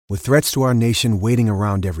With threats to our nation waiting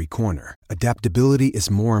around every corner, adaptability is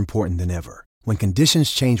more important than ever. When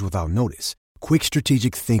conditions change without notice, quick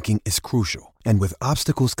strategic thinking is crucial. And with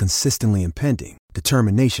obstacles consistently impending,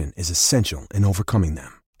 determination is essential in overcoming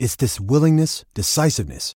them. It's this willingness,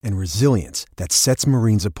 decisiveness, and resilience that sets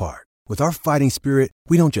Marines apart. With our fighting spirit,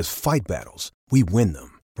 we don't just fight battles, we win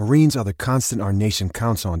them. Marines are the constant our nation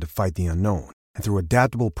counts on to fight the unknown. And through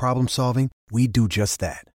adaptable problem solving, we do just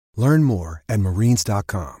that. Learn more at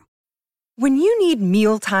marines.com. When you need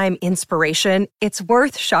mealtime inspiration, it's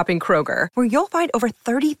worth shopping Kroger, where you'll find over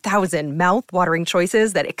 30,000 mouth-watering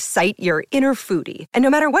choices that excite your inner foodie. And no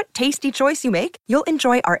matter what tasty choice you make, you'll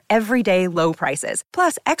enjoy our everyday low prices,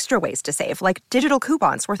 plus extra ways to save, like digital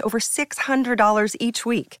coupons worth over $600 each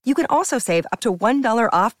week. You can also save up to $1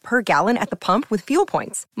 off per gallon at the pump with fuel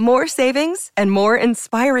points. More savings and more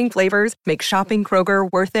inspiring flavors make shopping Kroger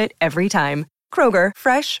worth it every time. Kroger,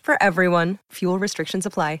 fresh for everyone. Fuel restrictions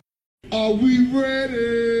apply. Are we ready?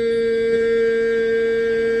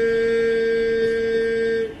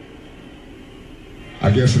 I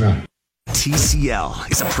guess not. TCL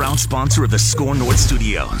is a proud sponsor of the Score North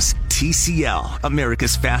Studios. TCL,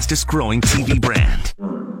 America's fastest growing TV brand.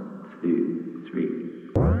 1, 2,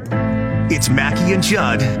 3. It's Mackie and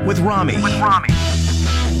Judd with Rami. Rodgers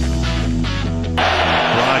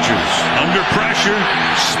under pressure,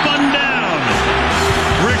 spun down.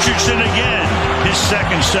 Richardson again, his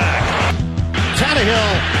second sack.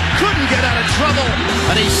 Tannehill couldn't get out of trouble,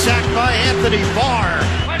 and he's sacked by Anthony Barr.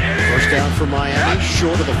 First down for Miami,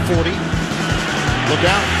 short of the 40. Look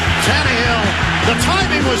out, Tannehill. The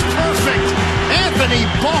timing was perfect. Anthony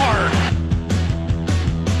Barr.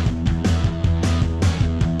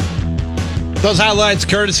 Those highlights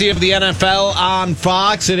courtesy of the NFL on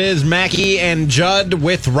Fox. It is Mackie and Judd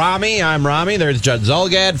with Rami. I'm Rami. There's Judd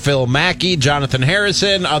Zulgad, Phil Mackey, Jonathan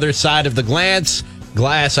Harrison, other side of the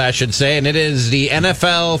glass, I should say. And it is the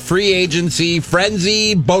NFL free agency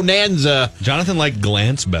frenzy bonanza. Jonathan liked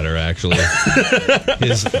glance better, actually.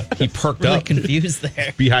 He perked really up. Confused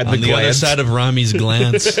there. Behind on the other side of Rami's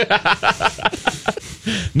glance.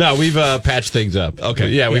 No, we've patched things up. Okay.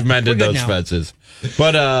 Yeah, we've mended those now. fences.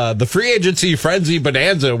 But the free agency frenzy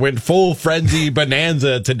bonanza went full frenzy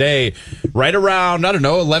bonanza today, right around,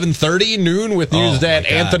 11:30, noon, with news that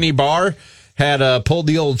Anthony Barr had pulled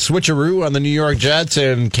the old switcheroo on the New York Jets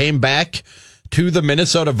and came back to the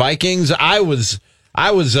Minnesota Vikings. I was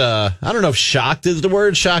I don't know if shocked is the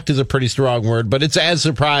word. Shocked is a pretty strong word, but it's as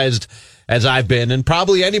surprised as I've been, and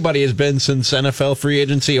probably anybody has been since NFL free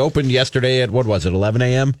agency opened yesterday at, 11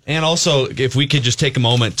 a.m.? And also, if we could just take a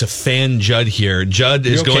moment to fan Judd here. Judd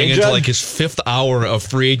is going into like his fifth hour of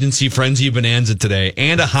free agency frenzy bonanza today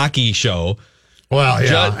and a hockey show. Well, yeah,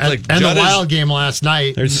 Judd, and the Wild game last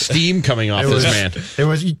night. There's steam coming off this man.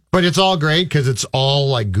 But it's all great because it's all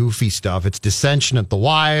like goofy stuff. It's dissension at the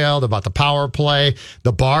Wild about the power play,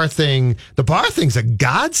 the Barr thing. The Barr thing's a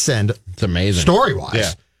godsend. It's amazing story wise.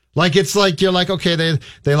 Yeah. Like it's like you're like, okay,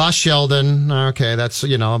 they lost Sheldon. Okay, that's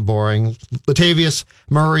boring. Latavius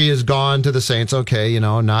Murray is gone to the Saints. Okay,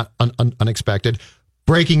 not unexpected.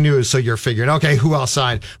 Breaking news. So you're figuring, okay, who else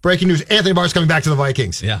signed? Breaking news: Anthony Barr's coming back to the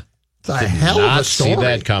Vikings. Yeah. It's a hell of a story. See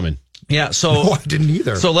that coming. Yeah, so no, I didn't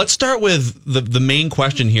either. So let's start with the main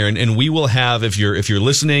question here, and we will have, if you're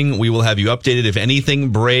listening, we will have you updated if anything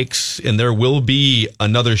breaks, and there will be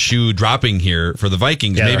another shoe dropping here for the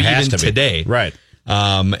Vikings, maybe even today. Right.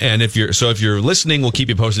 And if you're listening, we'll keep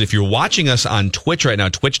you posted. If you're watching us on Twitch right now,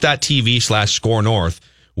 twitch.tv/ScoreNorth,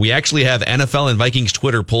 we actually have NFL and Vikings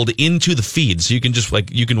Twitter pulled into the feed. So you can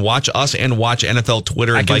you can watch us and watch NFL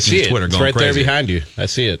Twitter and Vikings Twitter going crazy. It's right there behind you. I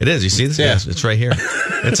see it. It is. You see this? Yeah. Yes, it's right here.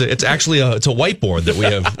 It's actually a whiteboard that we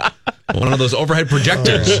have. One of those overhead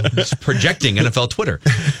projectors it's projecting NFL Twitter.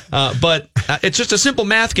 But it's just a simple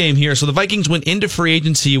math game here. So the Vikings went into free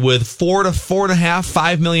agency with $4 to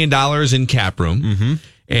 $4.5 million in cap room. Mm-hmm.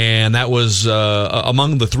 And that was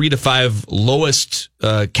among the 3 to 5 lowest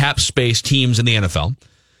cap space teams in the NFL.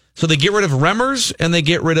 So they get rid of Remmers and they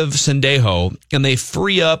get rid of Sendejo, and they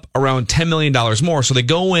free up around $10 million more. So they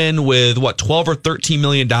go in with, $12 or $13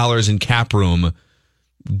 million in cap room,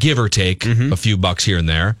 give or take a few bucks here and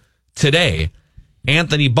there. Today,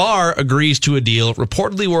 Anthony Barr agrees to a deal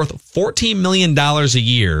reportedly worth $14 million a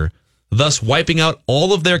year, thus wiping out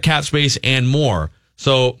all of their cap space and more.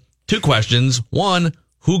 So, 2 questions. One,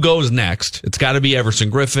 who goes next? It's got to be Everson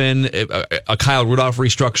Griffin, a Kyle Rudolph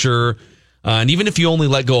restructure. And even if you only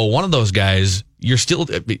let go of one of those guys,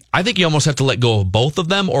 I think you almost have to let go of both of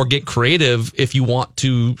them or get creative if you want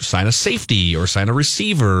to sign a safety or sign a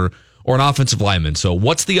receiver or an offensive lineman. So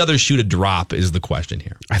what's the other shoe to drop is the question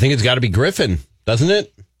here. I think it's got to be Griffin, doesn't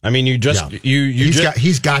it? I mean,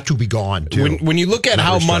 he's got to be gone too. When you look at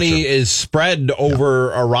how money is spread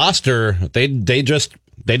over a roster, they just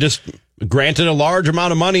granted a large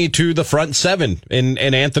amount of money to the front seven in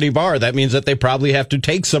Anthony Barr. That means that they probably have to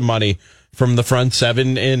take some money from the front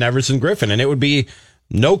seven in Everson Griffin, and it would be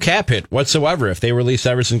no cap hit whatsoever if they release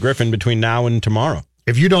Everson Griffin between now and tomorrow.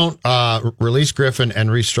 If you don't release Griffin and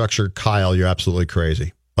restructure Kyle, you're absolutely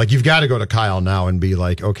crazy. Like, you've got to go to Kyle now and be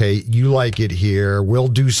like, okay, you like it here. We'll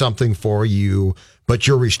do something for you, but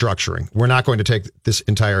you're restructuring. We're not going to take this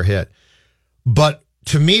entire hit. But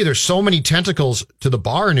to me, there's so many tentacles to the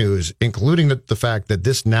Barr news, including the fact that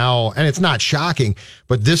this now, and it's not shocking,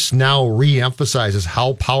 but this now reemphasizes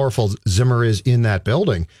how powerful Zimmer is in that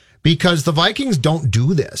building, because the Vikings don't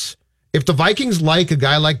do this. If the Vikings like a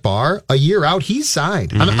guy like Barr, a year out, he's signed.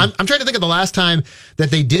 Mm-hmm. I'm trying to think of the last time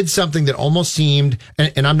that they did something that almost seemed,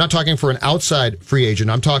 and I'm not talking for an outside free agent.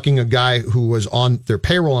 I'm talking a guy who was on their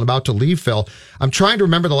payroll and about to leave, Phil. I'm trying to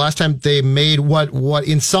remember the last time they made what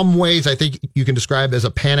in some ways I think you can describe as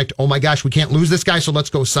a panicked, oh my gosh, we can't lose this guy, so let's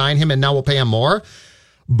go sign him, and now we'll pay him more.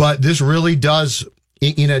 But this really does,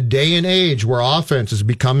 in a day and age where offense is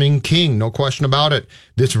becoming king, no question about it,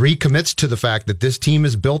 this recommits to the fact that this team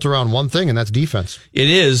is built around one thing, and that's defense. It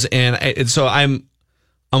is, and so I'm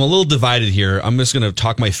a little divided here. I'm just going to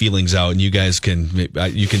talk my feelings out, and you guys can.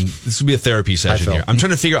 This will be a therapy session here. I'm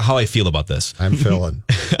trying to figure out how I feel about this. I'm Philin.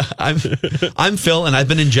 I'm Phil, and I've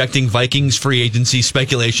been injecting Vikings free agency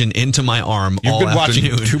speculation into my arm all afternoon.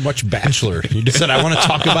 You've been watching too much Bachelor. You just said, I want to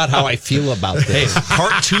talk about how I feel about this. Hey,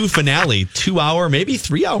 part 2 finale, 2 hour, maybe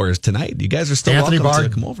 3 hours tonight. You guys are still Anthony welcome Barr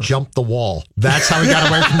to come over. Jumped the wall. That's how he got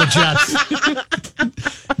away from the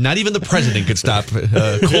Jets. Not even the president could stop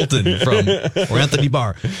Colton or Anthony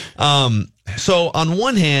Barr. So on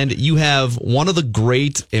one hand, you have one of the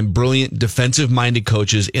great and brilliant defensive-minded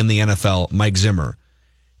coaches in the NFL, Mike Zimmer,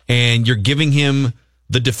 and you're giving him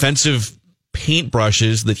the defensive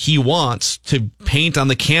paintbrushes that he wants to paint on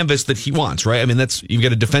the canvas that he wants, right? I mean, you've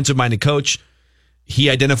got a defensive-minded coach. He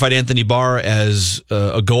identified Anthony Barr as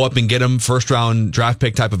a go-up-and-get-him first-round draft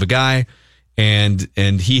pick type of a guy, and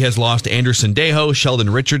he has lost Andrew Sendejo,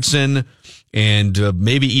 Sheldon Richardson, and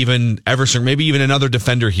maybe even Everson, maybe even another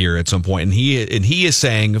defender here at some point. And he is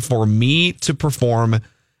saying, for me to perform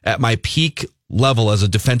at my peak level as a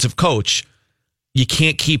defensive coach, you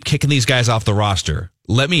can't keep kicking these guys off the roster.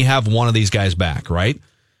 Let me have one of these guys back, right?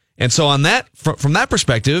 And so on that, from that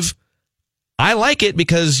perspective, I like it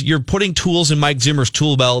because you're putting tools in Mike Zimmer's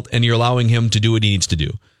tool belt and you're allowing him to do what he needs to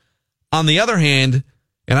do. On the other hand,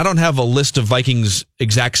 and I don't have a list of Vikings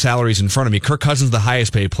exact salaries in front of me. Kirk Cousins, the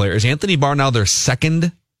highest paid player. Is Anthony Barr now their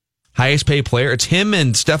second highest paid player? It's him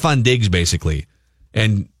and Stephon Diggs, basically.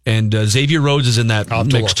 And Xavier Rhodes is in that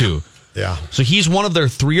mix, too. Yeah. So he's one of their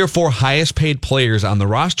 3 or 4 highest paid players on the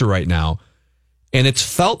roster right now. And it's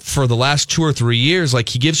felt for the last 2 or 3 years like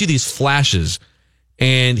he gives you these flashes.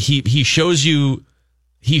 And he shows you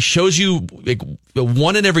like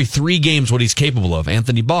 1 in every 3 games what he's capable of,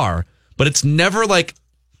 Anthony Barr. But it's never like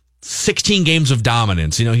 16 games of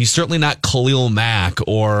dominance. You know, he's certainly not Khalil Mack,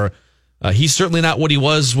 or he's certainly not what he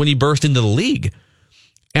was when he burst into the league.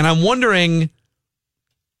 And I'm wondering,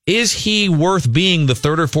 is he worth being the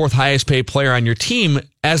 3rd or 4th highest paid player on your team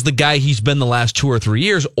as the guy he's been the last 2 or 3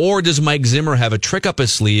 years? Or does Mike Zimmer have a trick up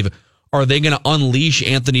his sleeve? Are they going to unleash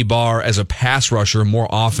Anthony Barr as a pass rusher more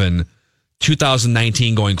often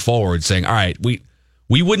 2019 going forward, saying, all right,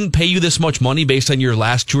 we wouldn't pay you this much money based on your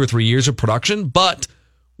last 2 or 3 years of production, but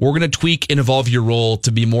we're going to tweak and evolve your role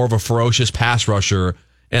to be more of a ferocious pass rusher,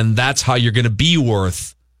 and that's how you're going to be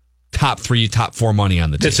worth top 3, top 4 money on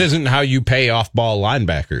the team. This isn't how you pay off-ball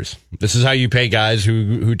linebackers. This is how you pay guys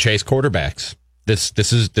who chase quarterbacks. This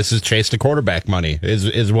is chase to quarterback money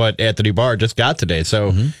is what Anthony Barr just got today.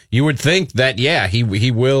 So you would think that, yeah, he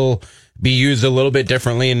will be used a little bit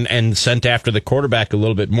differently and sent after the quarterback a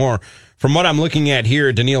little bit more. From what I'm looking at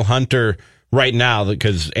here, Danielle Hunter right now,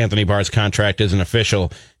 because Anthony Barr's contract isn't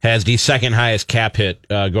official, has the second highest cap hit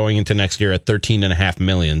going into next year at $13.5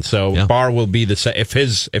 million. So yeah. Barr will be if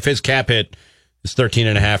his cap hit is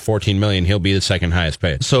 $13.5, $14 million, he'll be the second highest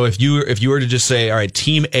paid. So if you were to just say, all right,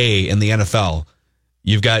 Team A in the NFL,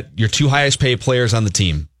 you've got your 2 highest paid players on the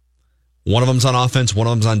team. One of them's on offense, one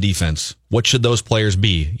of them's on defense. What should those players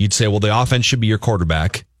be? You'd say, well, the offense should be your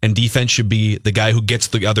quarterback, and defense should be the guy who gets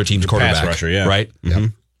the other team's quarterback. Pass rusher, yeah. Right? Mm-hmm.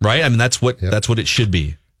 Right? I mean, that's what it should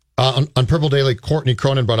be. On Purple Daily, Courtney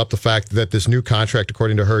Cronin brought up the fact that this new contract,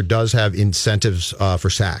 according to her, does have incentives for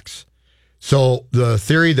sacks. So the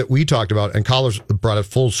theory that we talked about, and Collars brought it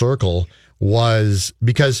full circle, was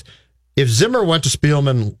because if Zimmer went to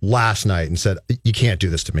Spielman last night and said, you can't do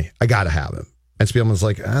this to me, I got to have him. And Spielman's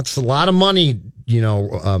like, that's a lot of money,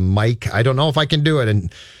 Mike. I don't know if I can do it.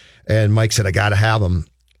 And Mike said, I got to have him.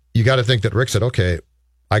 You got to think that Rick said, okay,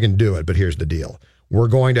 I can do it, but here's the deal. We're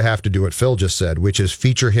going to have to do what Phil just said, which is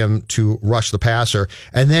feature him to rush the passer,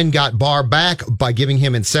 and then got Barr back by giving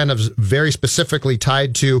him incentives very specifically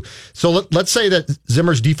tied to. So let's say that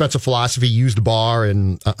Zimmer's defensive philosophy used Barr,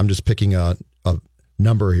 and I'm just picking a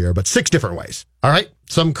number here, but 6 different ways. All right.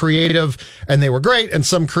 Some creative, and they were great, and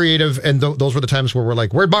some creative, and those were the times where we're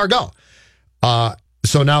like, where'd Barr go?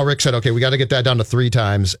 So now Rick said, okay, we got to get that down to 3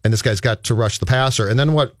 times, and this guy's got to rush the passer. And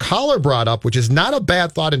then what Collar brought up, which is not a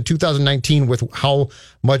bad thought in 2019 with how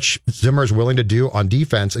much Zimmer is willing to do on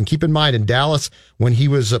defense. And keep in mind, in Dallas, when he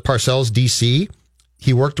was Parcells DC,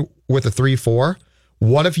 he worked with a 3-4.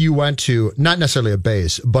 What if you went to, not necessarily a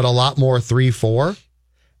base, but a lot more 3-4,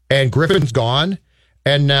 and Griffin's gone,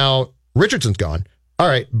 and now Richardson's gone. All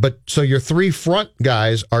right, but so your 3 front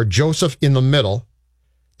guys are Joseph in the middle.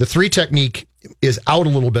 The 3 technique is out a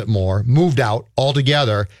little bit more, moved out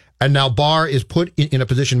altogether, and now Barr is put in a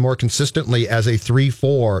position more consistently as a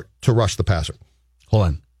 3-4 to rush the passer. Hold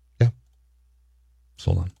on. Yeah. Just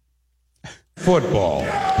hold on. Football. Football,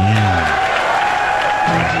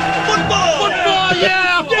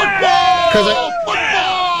 yeah, football.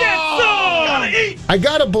 I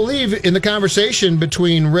got to believe in the conversation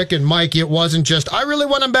between Rick and Mike, it wasn't just, I really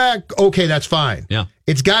want him back. Okay, that's fine. Yeah.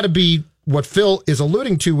 It's got to be what Phil is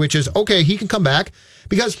alluding to, which is, okay, he can come back,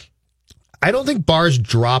 because I don't think Barr's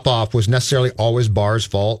drop-off was necessarily always Barr's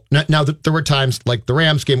fault. Now, there were times like the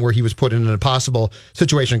Rams game where he was put in an impossible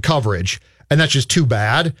situation in coverage, and that's just too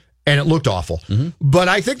bad, and it looked awful. Mm-hmm. But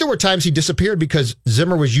I think there were times he disappeared because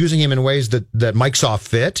Zimmer was using him in ways that Mike saw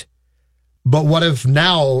fit. But what if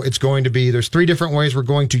now it's going to be, there's 3 different ways we're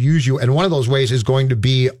going to use you, and one of those ways is going to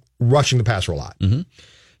be rushing the passer a lot. Mm-hmm.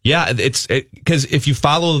 Yeah, because if you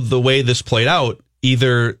follow the way this played out,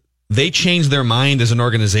 either they changed their mind as an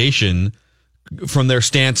organization from their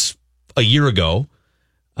stance a year ago,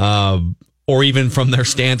 or even from their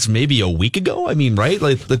stance maybe a week ago. I mean, right?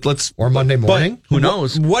 Let's or Monday morning. Who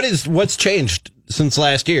knows? What's changed since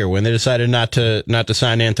last year when they decided not to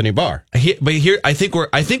sign Anthony Barr? But here, I think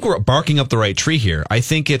we're barking up the right tree here. I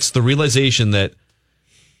think it's the realization that.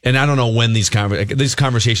 And I don't know when these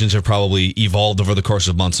conversations have probably evolved over the course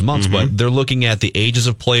of months and months, but they're looking at the ages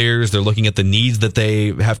of players, they're looking at the needs that they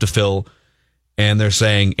have to fill, and they're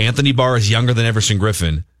saying Anthony Barr is younger than Everson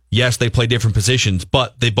Griffin. Yes, they play different positions,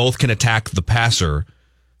 but they both can attack the passer.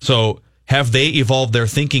 So have they evolved their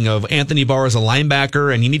thinking of Anthony Barr as a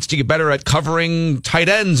linebacker, and he needs to get better at covering tight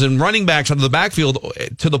ends and running backs out of the backfield,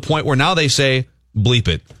 to the point where now they say, bleep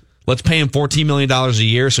it. Let's pay him $14 million a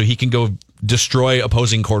year so he can go destroy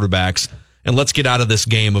opposing quarterbacks, and let's get out of this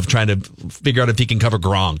game of trying to figure out if he can cover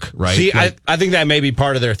Gronk, right? See, I think that may be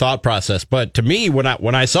part of their thought process. But to me, when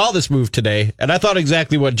I saw this move today, and I thought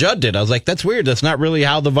exactly what Judd did, I was like, that's weird. That's not really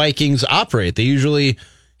how the Vikings operate. He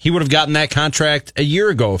would have gotten that contract a year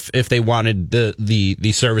ago if they wanted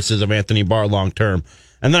the services of Anthony Barr long term.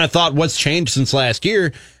 And then I thought, what's changed since last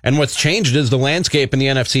year? And what's changed is the landscape in the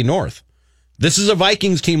NFC North. This is a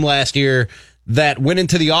Vikings team last year that went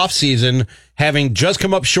into the offseason having just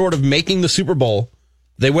come up short of making the Super Bowl.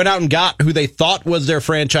 They went out and got who they thought was their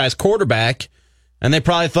franchise quarterback, and they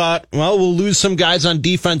probably thought, well, we'll lose some guys on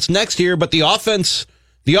defense next year, but the offense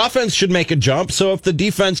should make a jump. So if the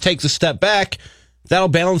defense takes a step back, that'll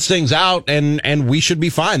balance things out, and we should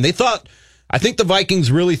be fine. I think the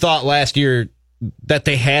Vikings really thought last year that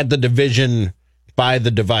they had the division by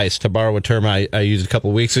the device, to borrow a term I used a couple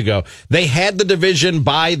of weeks ago. They had the division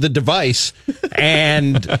by the device,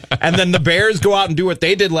 and then the Bears go out and do what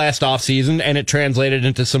they did last offseason, and it translated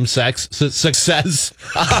into some success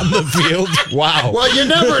on the field. Wow. Well, you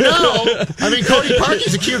never know. I mean, Cody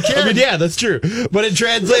Parkey's a cute kid. I mean, yeah, that's true. But it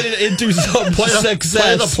translated into some success.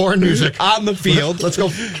 Play the porn music on the field. Let's go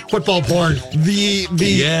football porn. The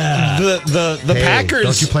Packers.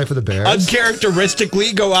 Don't you play for the Bears?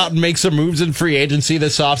 Uncharacteristically go out and make some moves in free agency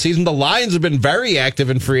this offseason. The Lions have been very active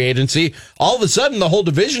in free agency. All of a sudden, the whole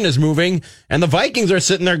division is moving, and the Vikings are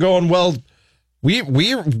sitting there going, well,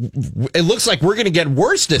 it looks like we're going to get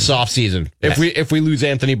worse this offseason if we lose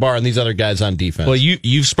Anthony Barr and these other guys on defense. Well,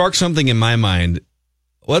 you've sparked something in my mind.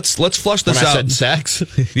 Let's flush this out. I said sex?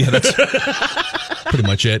 Yeah, that's pretty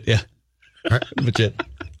much it. Yeah. Pretty much it.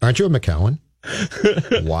 Aren't you a McCowan?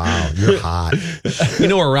 Wow, you're hot. You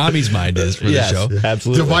know where Rami's mind is for the show.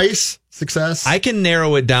 Absolutely. Device success. I can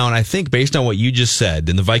narrow it down, I think, based on what you just said,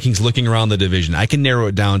 and the Vikings looking around the division, I can narrow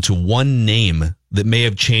it down to one name that may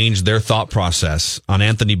have changed their thought process on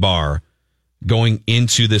Anthony Barr going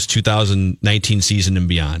into this 2019 season and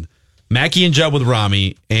beyond. Mackie and Judd with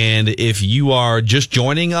Rami. And if you are just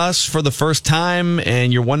joining us for the first time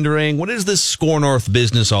and you're wondering, what is this Score North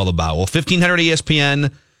business all about? Well, 1500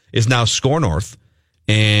 ESPN is now Score North,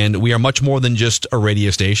 and we are much more than just a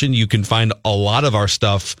radio station. You can find a lot of our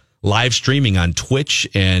stuff live streaming on Twitch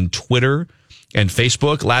and Twitter and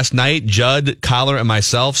Facebook. Last night, Judd, Collar, and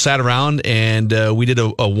myself sat around and we did a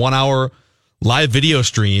 1 hour live video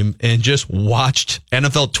stream and just watched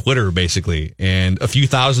NFL Twitter, basically. And a few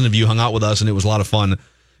thousand of you hung out with us, and it was a lot of fun.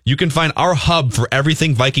 You can find our hub for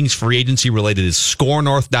everything Vikings free agency related is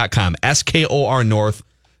scorenorth.com, SKOR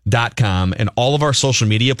North.com. And all of our social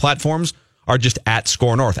media platforms are just at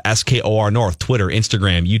Score North, SKOR North, Twitter,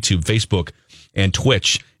 Instagram, YouTube, Facebook, and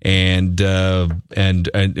Twitch. And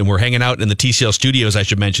we're hanging out in the TCL studios, I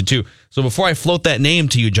should mention, too. So before I float that name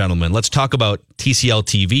to you, gentlemen, let's talk about TCL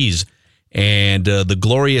TVs and the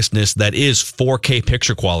gloriousness that is 4K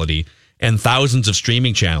picture quality and thousands of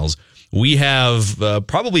streaming channels. We have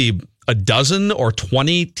probably a dozen or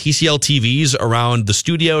 20 TCL TVs around the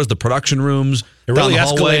studios, the production rooms. It really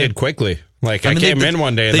escalated quickly. Like, I came in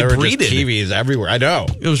one day and there were just TVs everywhere. I know.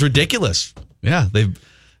 It was ridiculous. Yeah,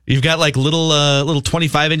 you've got like little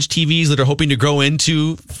 25-inch TVs that are hoping to grow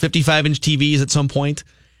into 55-inch TVs at some point.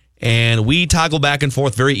 And we toggle back and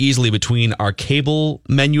forth very easily between our cable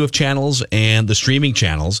menu of channels and the streaming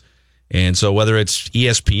channels. And so whether it's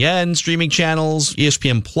ESPN streaming channels,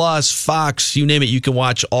 ESPN Plus, Fox, you name it, you can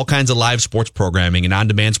watch all kinds of live sports programming and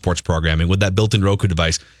on-demand sports programming with that built-in Roku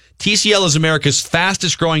device. TCL is America's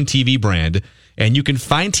fastest growing TV brand, and you can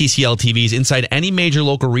find TCL TVs inside any major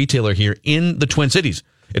local retailer here in the Twin Cities.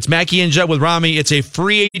 It's Mackie and Judd with Rami. It's a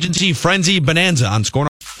free agency frenzy bonanza on Score.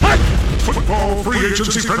 Football free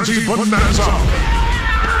agency frenzy bonanza.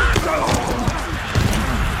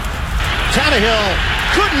 Tannehill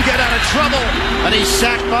couldn't get out of trouble, and he's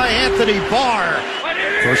sacked by Anthony Barr.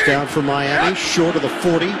 First down for Miami, short of the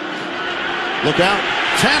 40. Look out,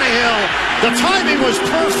 Tannehill. The timing was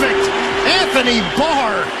perfect. Anthony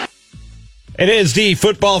Barr. It is the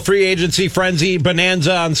football free agency frenzy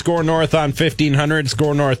bonanza on Score North on 1500,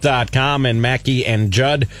 scorenorth.com, and Mackie and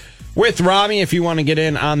Judd with Rami. If you want to get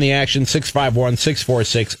in on the action,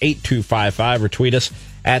 651-646-8255, or tweet us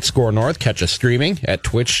at Score North. Catch us streaming at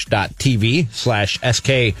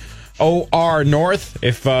twitch.tv/SKOR North.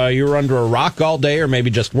 If you're under a rock all day or maybe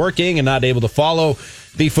just working and not able to follow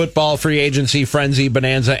the football free agency frenzy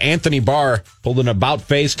bonanza, Anthony Barr pulled an about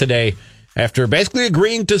face today after basically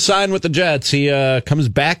agreeing to sign with the Jets. He comes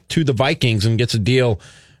back to the Vikings and gets a deal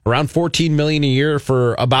around $14 million a year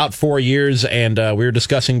for about 4 years. And we were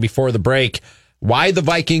discussing before the break why the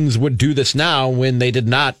Vikings would do this now when they did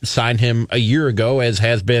not sign him a year ago, as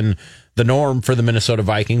has been the norm for the Minnesota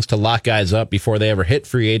Vikings to lock guys up before they ever hit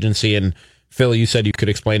free agency. And Phil, you said you could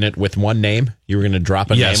explain it with one name. You were going to drop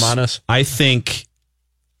a name on us. I think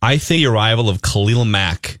the arrival of Khalil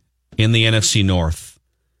Mack in the NFC North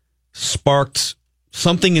sparked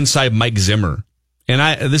something inside Mike Zimmer. And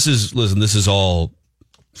this is all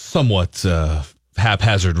somewhat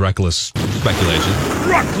haphazard, reckless speculation.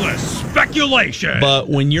 Reckless speculation. But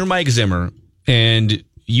when you're Mike Zimmer and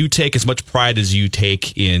you take as much pride as you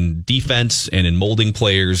take in defense and in molding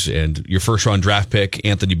players and your first-round draft pick,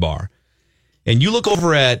 Anthony Barr, and you look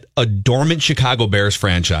over at a dormant Chicago Bears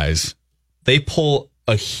franchise, they pull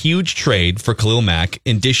a huge trade for Khalil Mack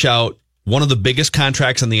and dish out one of the biggest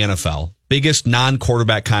contracts in the NFL, biggest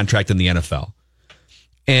non-quarterback contract in the NFL.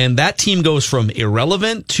 And that team goes from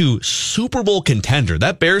irrelevant to Super Bowl contender.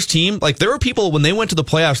 That Bears team, like, there were people when they went to the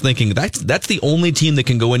playoffs thinking that's the only team that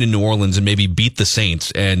can go into New Orleans and maybe beat the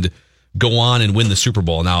Saints and go on and win the Super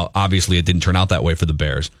Bowl. Now, obviously, it didn't turn out that way for the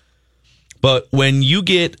Bears. But when you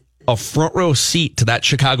get a front row seat to that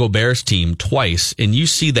Chicago Bears team twice and you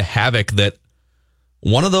see the havoc that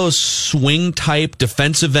one of those swing type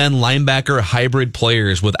defensive end linebacker hybrid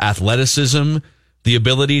players with athleticism, the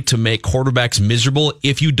ability to make quarterbacks miserable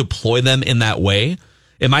if you deploy them in that way.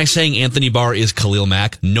 Am I saying Anthony Barr is Khalil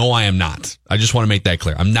Mack? No, I am not. I just want to make that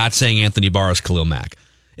clear. I'm not saying Anthony Barr is Khalil Mack.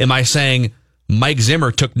 Am I saying Mike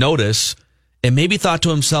Zimmer took notice and maybe thought to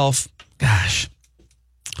himself, gosh,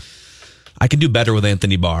 I can do better with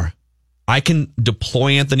Anthony Barr. I can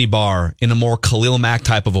deploy Anthony Barr in a more Khalil Mack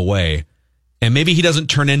type of a way. And maybe he doesn't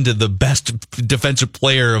turn into the best defensive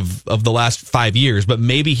player of the last 5 years, but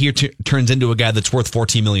maybe he turns into a guy that's worth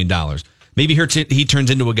 $14 million. Maybe he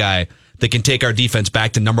turns into a guy that can take our defense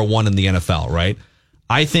back to number one in the NFL, right?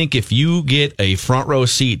 I think if you get a front row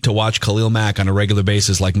seat to watch Khalil Mack on a regular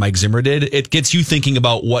basis like Mike Zimmer did, it gets you thinking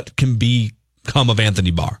about what can become of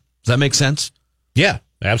Anthony Barr. Does that make sense? Yeah,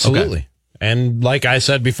 absolutely. Okay. And like I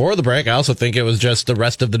said before the break, I also think it was just the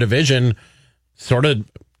rest of the division sort of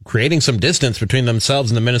creating some distance between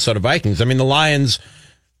themselves and the Minnesota Vikings. I mean, the Lions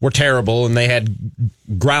were terrible, and they had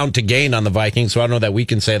ground to gain on the Vikings, so I don't know that we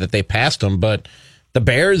can say that they passed them, but the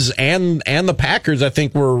Bears and the Packers, I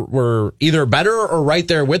think, were either better or right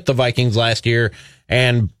there with the Vikings last year,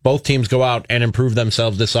 and both teams go out and improve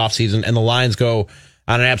themselves this offseason, and the Lions go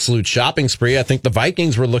on an absolute shopping spree. I think the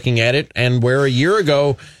Vikings were looking at it, and where a year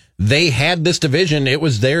ago they had this division, it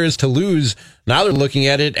was theirs to lose. Now they're looking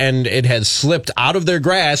at it, and it has slipped out of their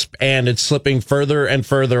grasp, and it's slipping further and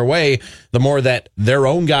further away the more that their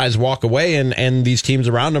own guys walk away, and these teams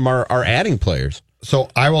around them are adding players. So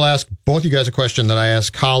I will ask both you guys a question that I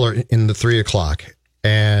asked Collar in the 3 o'clock,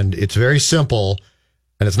 and it's very simple,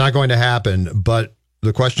 and it's not going to happen, but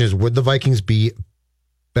the question is, would the Vikings be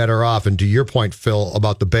better off? And to your point, Phil,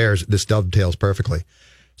 about the Bears, this dovetails perfectly.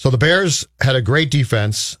 So the Bears had a great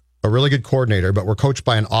defense, a really good coordinator, but were coached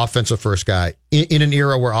by an offensive first guy in an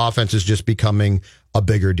era where offense is just becoming a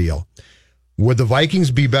bigger deal. Would the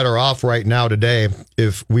Vikings be better off right now today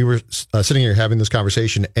if we were sitting here having this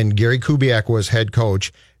conversation and Gary Kubiak was head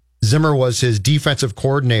coach, Zimmer was his defensive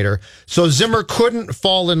coordinator, so Zimmer couldn't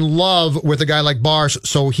fall in love with a guy like Barr,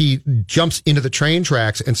 so he jumps into the train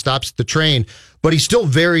tracks and stops the train, but he's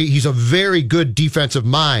a very good defensive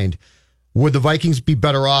mind. Would the Vikings be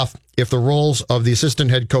better off if the roles of the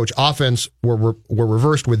assistant head coach offense were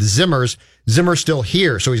reversed with Zimmer's? Zimmer's still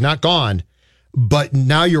here, so he's not gone. But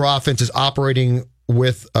now your offense is operating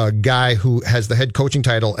with a guy who has the head coaching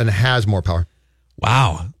title and has more power.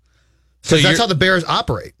 Wow. So that's how the Bears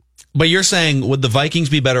operate. But you're saying, would the Vikings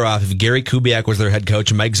be better off if Gary Kubiak was their head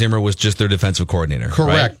coach and Mike Zimmer was just their defensive coordinator?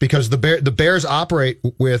 Correct, right? Because the Bears operate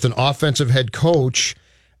with an offensive head coach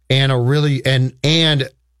and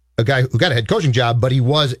a guy who got a head coaching job, but he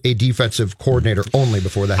was a defensive coordinator only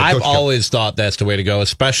before that. I've always thought that's the way to go,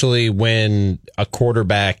 especially when a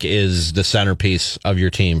quarterback is the centerpiece of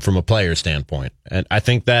your team from a player standpoint. And I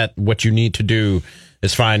think that what you need to do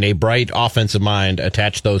is find a bright offensive mind,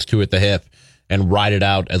 attach those two at the hip, and ride it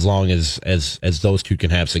out as long as those two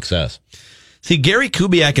can have success. See, Gary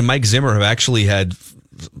Kubiak and Mike Zimmer have actually had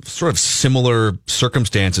sort of similar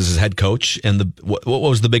circumstances as head coach. And what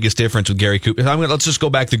was the biggest difference with Gary Kubiak? Let's just go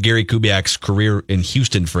back to Gary Kubiak's career in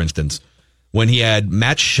Houston, for instance, when he had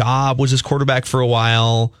Matt Schaub was his quarterback for a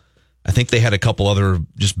while. I think they had a couple other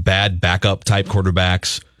just bad backup type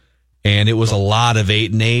quarterbacks. And it was a lot of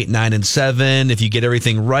 8-8, 9-7. If you get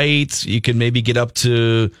everything right, you can maybe get up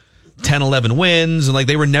to 10, 11 wins. And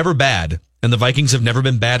they were never bad. And the Vikings have never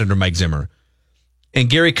been bad under Mike Zimmer. And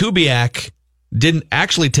Gary Kubiak didn't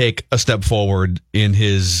actually take a step forward in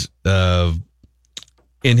his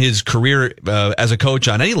career as a coach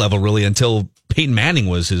on any level, really, until Peyton Manning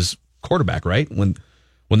was his quarterback, right? When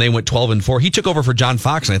they went 12-4, he took over for John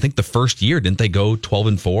Fox, and I think the first year, didn't they go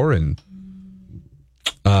 12-4 in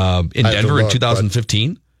Denver in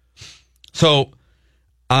 2015? So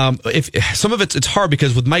if some of it's hard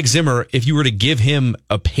because with Mike Zimmer, if you were to give him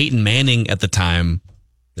a Peyton Manning at the time,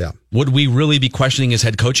 yeah, would we really be questioning his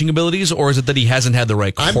head coaching abilities, or is it that he hasn't had the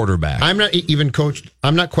right quarterback? I'm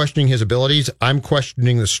not questioning his abilities. I'm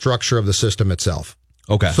questioning the structure of the system itself.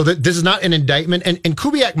 Okay. So this is not an indictment, and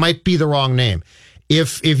Kubiak might be the wrong name.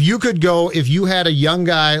 If you had a young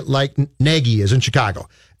guy like Nagy is in Chicago,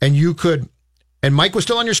 and Mike was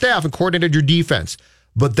still on your staff and coordinated your defense,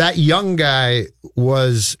 but that young guy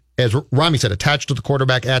was, as Rami said, attached to the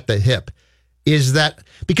quarterback at the hip. Is that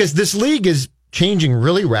because this league is changing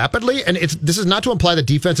really rapidly, and this is not to imply that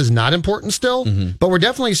defense is not important still, but we're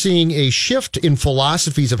definitely seeing a shift in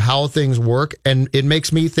philosophies of how things work, and it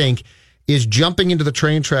makes me think, is jumping into the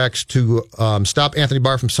train tracks to stop Anthony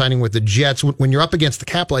Barr from signing with the Jets when you're up against the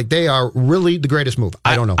cap like they are really the greatest move?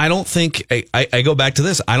 I don't know. I don't think, I go back to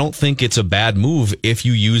this, I don't think it's a bad move if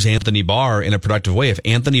you use Anthony Barr in a productive way. If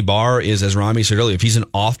Anthony Barr is, as Rami said earlier, if he's an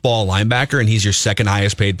off-ball linebacker and he's your second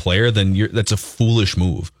highest paid player, then that's a foolish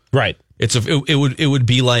move. Right. It would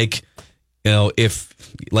be like, if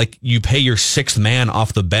you pay your sixth man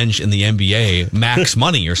off the bench in the NBA max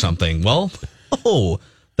money or something. Well,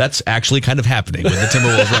 that's actually kind of happening with the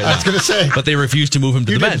Timberwolves right now. I was going to say, but they refuse to move him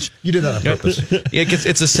to the bench. You did that on purpose. Yeah,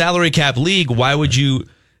 it's a salary cap league. Why would you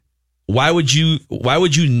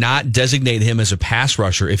not designate him as a pass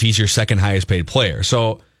rusher if he's your second highest paid player?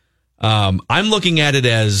 So I'm looking at it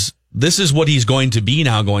as this is what he's going to be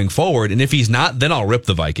now going forward, and if he's not, then I'll rip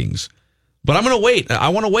the Vikings. But I'm going to wait. I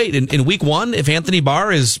want to wait. In week one, if Anthony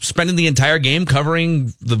Barr is spending the entire game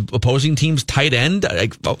covering the opposing team's tight end,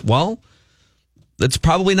 that's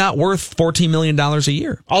probably not worth $14 million a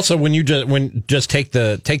year. Also, when you just take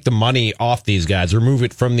the money off these guys, remove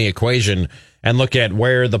it from the equation, and look at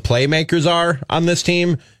where the playmakers are on this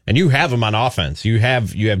team, and you have them on offense. You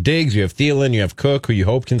have Diggs, you have Thielen, you have Cook, who you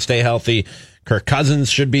hope can stay healthy. Kirk Cousins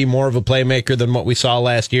should be more of a playmaker than what we saw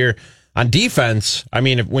last year. On defense, I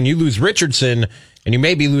mean, when you lose Richardson and you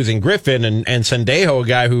may be losing Griffin and Sendejo, a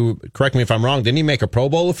guy who, correct me if I'm wrong, didn't he make a Pro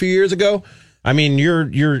Bowl a few years ago? I mean, your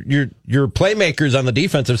playmakers on the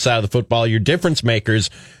defensive side of the football, your difference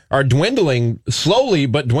makers, are dwindling slowly,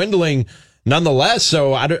 but dwindling nonetheless.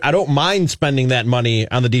 So I don't mind spending that money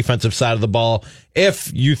on the defensive side of the ball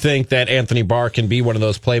if you think that Anthony Barr can be one of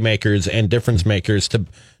those playmakers and difference makers to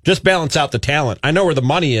just balance out the talent. I know where the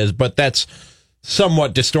money is, but that's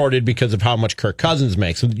somewhat distorted because of how much Kirk Cousins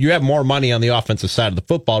makes. You have more money on the offensive side of the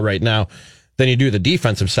football right now than you do the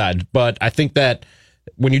defensive side. But I think that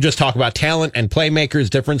when you just talk about talent and playmakers,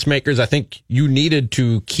 difference makers, I think you needed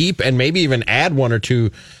to keep and maybe even add one or two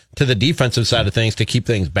to the defensive side of things to keep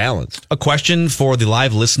things balanced. A question for the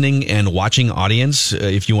live listening and watching audience.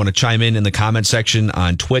 If you want to chime in the comment section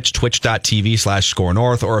on Twitch,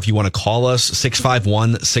 twitch.tv/ScoreNorth, or if you want to call us,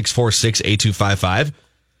 651-646-8255.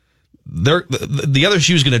 The other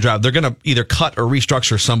shoe is going to drop. They're going to either cut or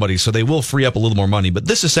restructure somebody, so they will free up a little more money. But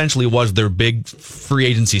this essentially was their big free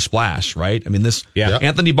agency splash, right? I mean,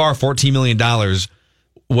 Anthony Barr, $14 million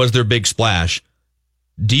was their big splash.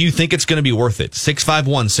 Do you think it's going to be worth it?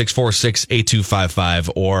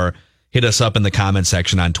 651-646-8255, or hit us up in the comment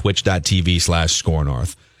section on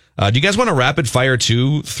twitch.tv/ScoreNorth. Do you guys want to rapid fire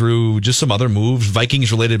too through just some other moves,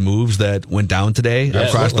 Vikings related moves that went down today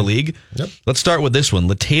across the league? Yep. Let's start with this one.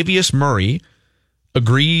 Latavius Murray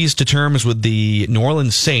agrees to terms with the New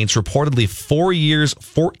Orleans Saints, reportedly 4 years,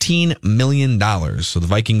 $14 million. So the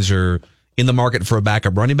Vikings are in the market for a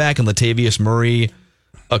backup running back, and Latavius Murray,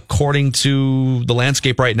 according to the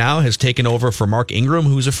landscape right now, has taken over for Mark Ingram,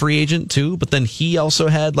 who's a free agent too. But then he also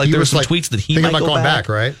had there were some tweets that he might go back,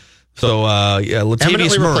 right? So,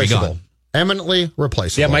 Latavius Murray gone. Eminently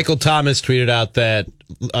replaceable. Yeah, Michael Thomas tweeted out that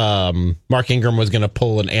Mark Ingram was going to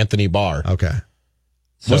pull an Anthony Barr. Okay.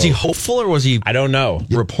 So, was he hopeful or was he? I don't know.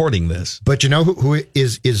 Reporting this, but you know who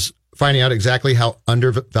is finding out exactly how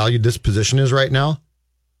undervalued this position is right now?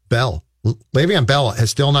 Bell. Le'Veon Bell has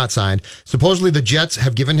still not signed. Supposedly the Jets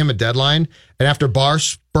have given him a deadline, and after Barr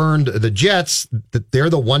spurned the Jets, they're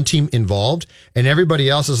the one team involved, and everybody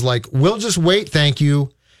else is like, "We'll just wait, thank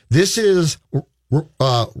you." This is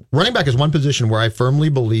running back is one position where I firmly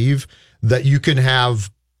believe that you can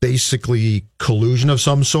have basically collusion of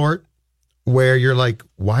some sort where you're like,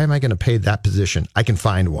 why am I going to pay that position? I can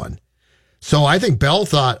find one. So I think Bell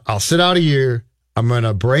thought, I'll sit out a year. I'm going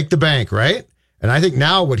to break the bank, right? And I think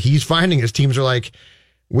now what he's finding is teams are like,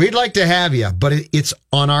 we'd like to have you, but it's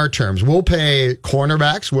on our terms. We'll pay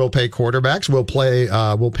cornerbacks. We'll pay quarterbacks.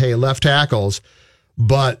 We'll pay left tackles,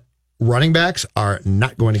 but running backs are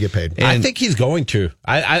not going to get paid. And I think he's going to.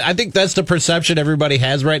 I think that's the perception everybody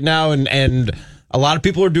has right now, and a lot of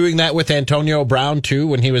people are doing that with Antonio Brown too.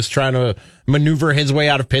 When he was trying to maneuver his way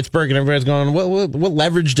out of Pittsburgh, and everybody's going, "What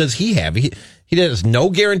leverage does he have? He has no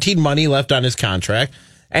guaranteed money left on his contract."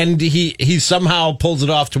 And he somehow pulls it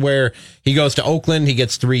off to where he goes to Oakland. He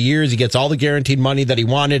gets 3 years. He gets all the guaranteed money that he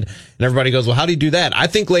wanted. And everybody goes, well, how do you do that? I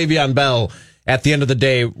think Le'Veon Bell, at the end of the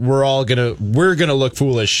day, we're gonna look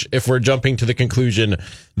foolish if we're jumping to the conclusion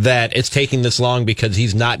that it's taking this long because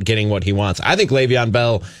he's not getting what he wants. I think Le'Veon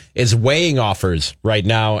Bell is weighing offers right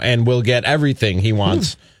now and will get everything he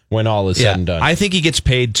wants when all is said and done. I think he gets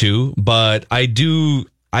paid too, but I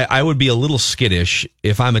would be a little skittish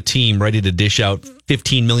if I'm a team ready to dish out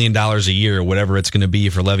 $15 million a year, or whatever it's going to be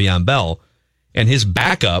for Le'Veon Bell, and his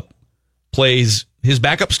backup starts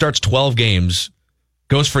 12 games,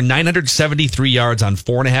 goes for 973 yards on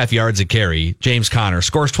 4.5 yards a carry. James Conner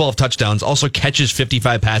scores 12 touchdowns, also catches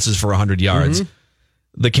 55 passes for 100 yards.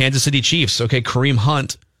 Mm-hmm. The Kansas City Chiefs, Kareem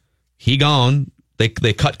Hunt, he gone. They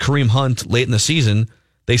cut Kareem Hunt late in the season.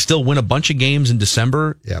 They still win a bunch of games in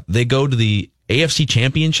December. Yep. They go to the AFC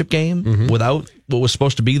Championship game without what was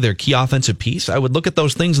supposed to be their key offensive piece. I would look at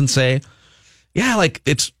those things and say, yeah,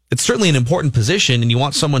 it's certainly an important position, and you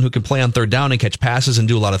want someone who can play on third down and catch passes and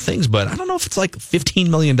do a lot of things, but I don't know if it's like $15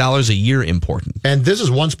 million a year important. And this is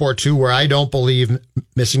one sport, too, where I don't believe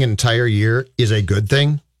missing an entire year is a good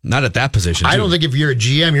thing. Not at that position, I don't think if you're a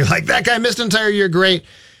GM, you're like, that guy missed an entire year, great.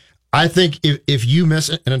 I think if you miss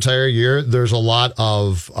an entire year, there's a lot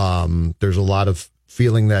of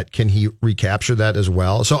feeling that can he recapture that as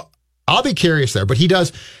well. So I'll be curious there, but he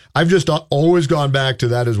does. I've just always gone back to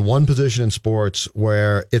that as one position in sports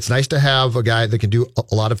where it's nice to have a guy that can do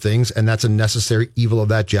a lot of things, and that's a necessary evil of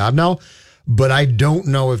that job now. but I don't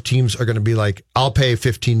know if teams are going to be like, I'll pay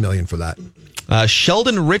 $15 million for that.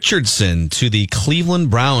 Sheldon Richardson to the Cleveland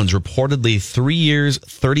Browns, reportedly 3 years,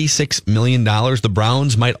 $36 million. The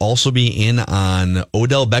Browns might also be in on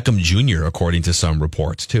Odell Beckham Jr., according to some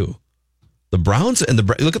reports, too. The Browns and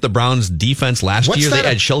look at the Browns defense last year. They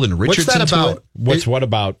had Sheldon Richardson. What's that about? What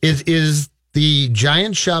about? Is the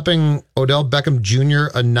Giants shopping Odell Beckham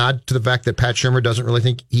Jr. a nod to the fact that Pat Shurmur doesn't really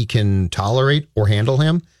think he can tolerate or handle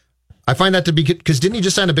him? I find that to be because didn't he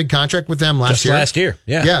just sign a big contract with them last year?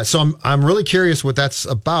 Yeah. Yeah. So I'm really curious what that's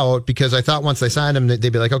about because I thought once they signed him,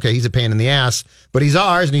 they'd be like, okay, he's a pain in the ass, but he's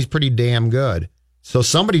ours and he's pretty damn good. So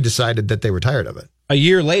somebody decided that they were tired of it. A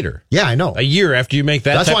year later. Yeah, I know. A year after you make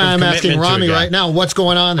that. That's type why of I'm asking commitment to Rami a guy. right now. What's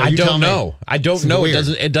going on there? I You don't tell me. know. I don't know. Weird.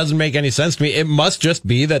 It doesn't make any sense to me. It must just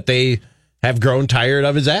be that they have grown tired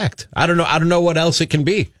of his act. I don't know what else it can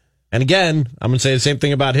be. And again, I'm going to say the same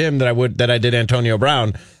thing about him that I did Antonio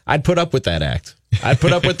Brown. I'd put up with that act. I'd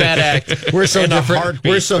put up with that act. We're so in a different. heartbeat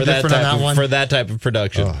We're so for different on that one. For that type of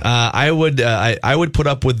production. I would put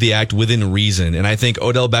up with the act within reason, and I think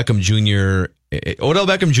Odell Beckham Jr.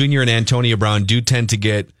 and Antonio Brown do tend to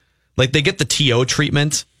get they get the T.O.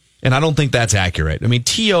 treatment, and I don't think that's accurate. I mean,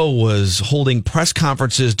 T.O. was holding press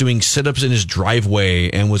conferences, doing sit-ups in his driveway,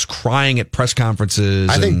 and was crying at press conferences.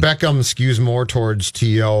 I think Beckham skews more towards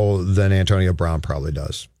T.O. than Antonio Brown probably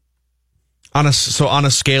does. On a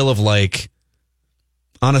scale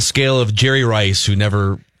of Jerry Rice, who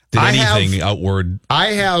never did anything outward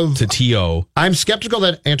to T.O. I'm skeptical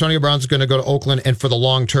that Antonio Brown's going to go to Oakland and for the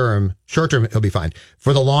long term, short term, he'll be fine.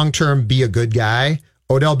 For the long term, be a good guy.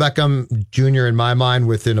 Odell Beckham Jr., in my mind,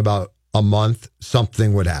 within about a month,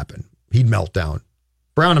 something would happen. He'd melt down.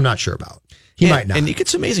 Brown, I'm not sure about. He might not. And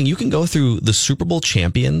it's amazing. You can go through the Super Bowl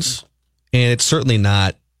champions, and it's certainly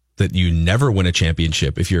not that you never win a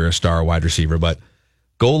championship if you're a star wide receiver, but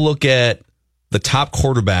go look at the top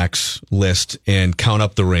quarterbacks list and count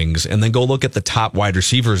up the rings, and then go look at the top wide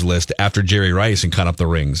receivers list after Jerry Rice and count up the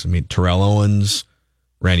rings. I mean, Terrell Owens,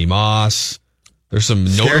 Randy Moss. There's some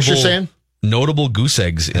notable goose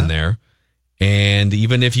eggs in there. And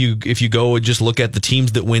even if you go and just look at the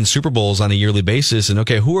teams that win Super Bowls on a yearly basis, and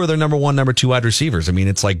okay, who are their number one, number two wide receivers? I mean,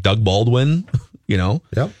 it's like Doug Baldwin,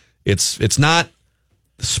 Yep. It's not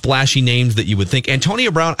splashy names that you would think.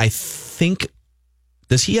 Antonio Brown, I think,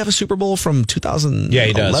 does he have a Super Bowl from 2011? Yeah,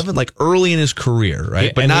 he does. Like early in his career, right?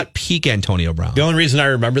 Yeah, but not peak Antonio Brown. The only reason I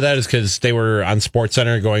remember that is because they were on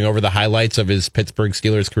SportsCenter going over the highlights of his Pittsburgh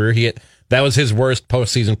Steelers career. That was his worst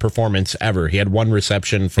postseason performance ever. He had one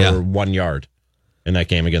reception for 1 yard in that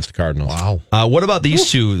game against the Cardinals. Wow. What about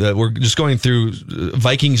these two? We're just going through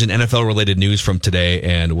Vikings and NFL related news from today,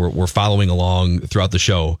 and we're following along throughout the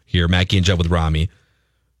show here. Mackie and Jeb with Rami.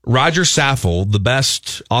 Roger Saffold, the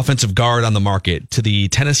best offensive guard on the market, to the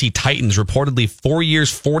Tennessee Titans, reportedly 4 years,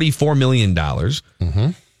 $44 million. Mm-hmm.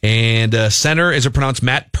 And center, is it pronounced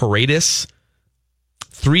Matt Paredes?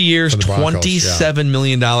 3 years, $27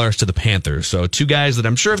 million to the Panthers. So two guys that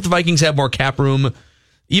I'm sure if the Vikings had more cap room,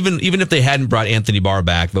 even if they hadn't brought Anthony Barr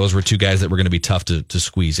back, those were two guys that were going to be tough to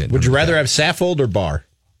squeeze in. Would you rather have Saffold or Barr?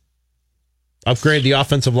 Upgrade the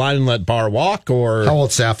offensive line and let Barr walk, or how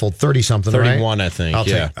old Saffold? 30-something, 31, right? I think.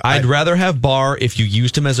 I'd rather have Barr if you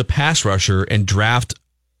used him as a pass rusher and draft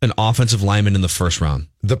an offensive lineman in the first round.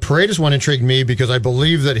 The Paredes one intrigued me because I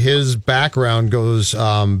believe that his background goes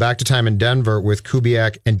back to time in Denver with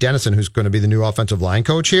Kubiak and Dennison, who's going to be the new offensive line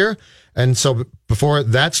coach here. And so before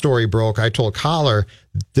that story broke, I told Collar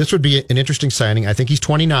this would be an interesting signing. I think he's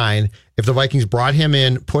 29. If the Vikings brought him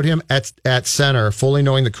in, put him at center, fully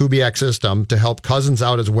knowing the Kubiak system to help Cousins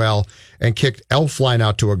out as well, and kicked Elflein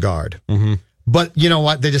out to a guard. Mm-hmm. But you know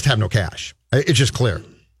what? They just have no cash. It's just clear.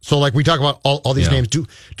 So, like, we talk about all these names.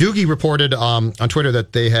 Doogie reported on Twitter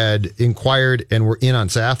that they had inquired and were in on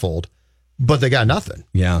Saffold, but they got nothing.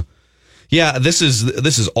 Yeah. This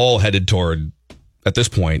is all headed toward, at this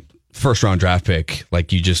point, first round draft pick,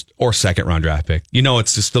 or second round draft pick.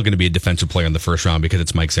 It's still going to be a defensive player in the first round because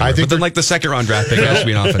it's Mike Zimmer. But then, the second round draft pick has to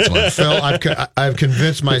be an offensive line. Phil, I've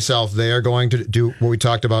convinced myself they are going to do what we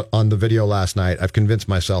talked about on the video last night. I've convinced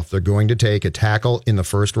myself they're going to take a tackle in the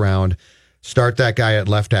first round, start that guy at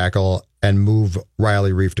left tackle, and move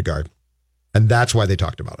Riley Reef to guard. And that's why they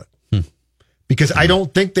talked about it. Because I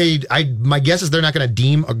don't think my guess is they're not going to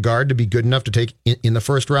deem a guard to be good enough to take in the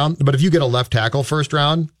first round. But if you get a left tackle first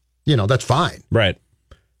round, that's fine. Right.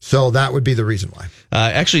 So that would be the reason why.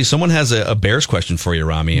 Actually, someone has a Bears question for you,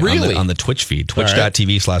 Rami, really? on the Twitch feed,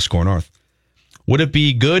 twitch.tv/ScoreNorth. Would it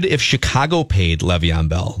be good if Chicago paid Le'Veon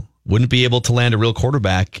Bell? Wouldn't be able to land a real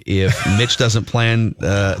quarterback if Mitch doesn't pan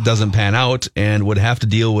out and would have to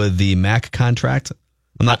deal with the Mac contract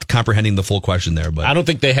I'm not comprehending the full question there, but I don't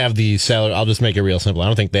think they have the salary. I'll just make it real simple. I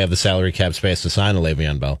don't think they have the salary cap space to sign a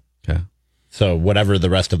Le'Veon Bell. okay. So whatever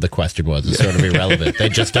the rest of the question was is sort of irrelevant. They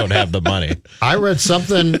just don't have the money. I read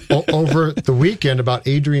something over the weekend about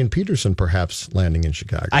Adrian Peterson perhaps landing in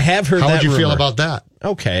Chicago. I have heard How that would you feel rumor. about that?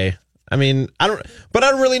 Okay. I mean, I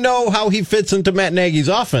don't really know how he fits into Matt Nagy's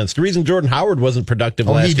offense. The reason Jordan Howard wasn't productive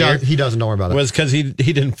last year he doesn't know about it. was because he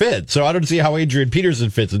didn't fit. So I don't see how Adrian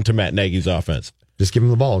Peterson fits into Matt Nagy's offense. Just give him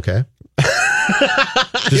the ball, okay?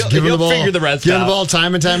 Just give him He'll the ball. figure the rest Give him out. the ball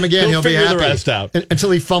time and time again. He'll be figure happy. the rest out.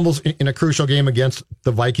 Until he fumbles in a crucial game against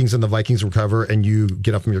the Vikings and the Vikings recover and you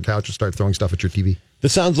get up from your couch and start throwing stuff at your TV.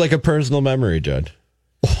 This sounds like a personal memory, Judd.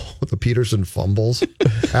 With the Peterson fumbles.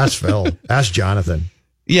 Ask Phil. Ask Jonathan.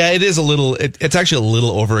 Yeah, it is a little. It's actually a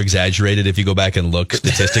little over exaggerated if you go back and look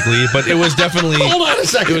statistically, but it was definitely. Hold on a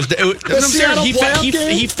second. The Seattle playoff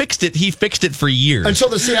game? He fixed it. He fixed it for years. Until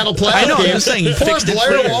the Seattle playoff I know. game. I'm saying he Poor fixed it.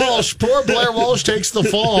 Blair Walsh. Poor Blair Walsh takes the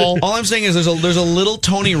fall. All I'm saying is there's a little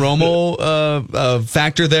Tony Romo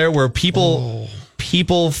factor there where people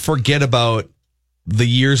forget about the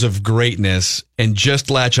years of greatness and just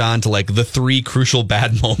latch on to like the 3 crucial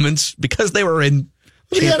bad moments because they were in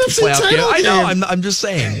The NFC playoff title game. I know. game. I'm just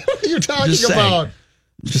saying. What are you talking Just saying. about?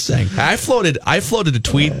 Just saying. I floated a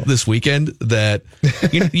tweet this weekend that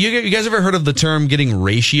you guys ever heard of the term getting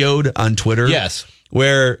ratioed on Twitter? Yes.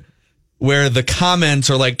 Where the comments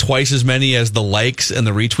are like twice as many as the likes and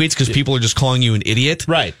the retweets because people are just calling you an idiot.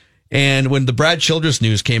 Right. And when the Brad Childress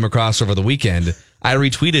news came across over the weekend, I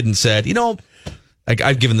retweeted and said, like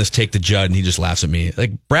I've given this take to Judd and he just laughs at me.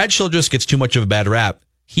 Like Brad Childress gets too much of a bad rap.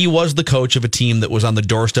 He was the coach of a team that was on the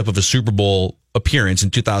doorstep of a Super Bowl appearance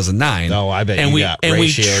in 2009. Oh, I bet and you we got and we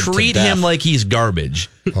ratioed to treat death. him like he's garbage.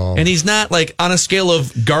 And he's not. Like on a scale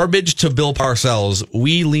of garbage to Bill Parcells,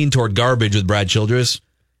 we lean toward garbage with Brad Childress.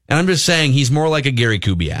 And I'm just saying he's more like a Gary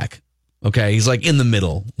Kubiak. Okay, he's like in the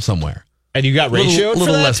middle somewhere. And you got ratioed A little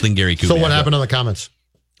for that? less than Gary Kubiak. So what happened in the comments?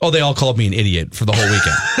 Oh, they all called me an idiot for the whole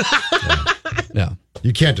weekend. Yeah.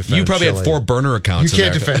 You can't defend You probably Chili. had 4 burner accounts. You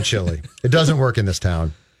can't in there. defend Chili. It doesn't work in this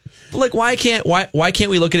town. Like, why can't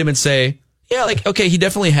we look at him and say, yeah, like, okay, he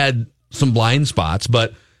definitely had some blind spots,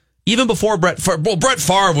 but even before Brett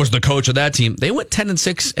Favre was the coach of that team, they went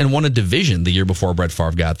 10-6 and won a division the year before Brett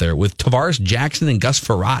Favre got there with Tavares Jackson and Gus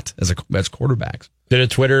Frerotte as quarterbacks. Did a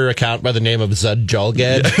Twitter account by the name of Zud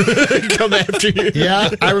Jalgad come after you? Yeah,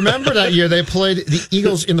 I remember that year they played the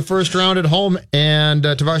Eagles in the first round at home, and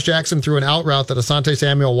Tavares Jackson threw an out route that Asante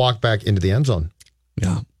Samuel walked back into the end zone.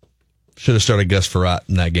 Yeah. Should have started Gus Frerotte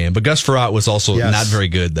in that game. But Gus Frerotte was also not very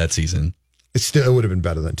good that season. It would have been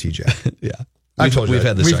better than TJ. Yeah. We've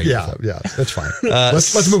had this argument. Yeah, that's fine.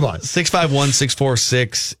 Let's move on.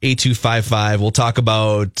 651-646-8255. We'll talk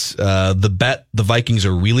about the bet the Vikings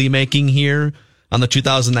are really making here on the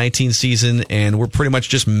 2019 season, and we're pretty much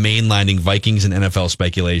just mainlining Vikings and NFL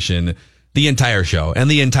speculation the entire show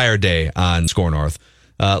and the entire day on Score North.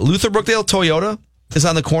 Luther Brookdale Toyota is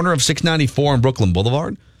on the corner of 694 and Brooklyn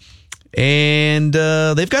Boulevard, and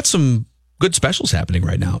they've got some good specials happening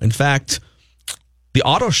right now. In fact, the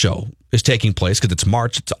auto show is taking place because it's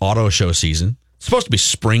March. It's auto show season. It's supposed to be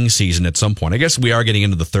spring season at some point. I guess we are getting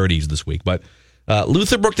into the 30s this week, but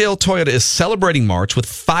Luther Brookdale Toyota is celebrating March with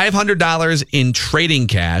 $500 in trading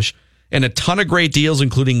cash and a ton of great deals,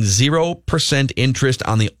 including 0% interest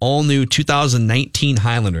on the all-new 2019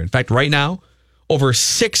 Highlander. In fact, right now, over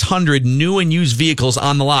 600 new and used vehicles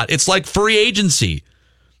on the lot. It's like free agency.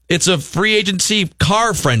 It's a free agency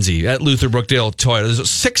car frenzy at Luther Brookdale Toyota. There's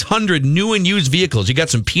 600 new and used vehicles. You got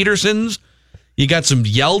some Petersons, you got some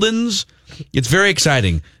Yeldons. It's very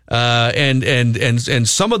exciting. And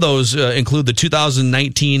some of those include the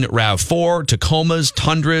 2019 RAV4, Tacomas,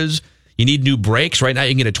 Tundras. You need new brakes. Right now,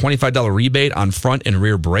 you can get a $25 rebate on front and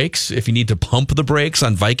rear brakes if you need to pump the brakes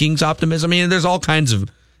on Vikings Optimism. I mean, there's all kinds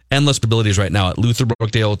of endless abilities right now at Luther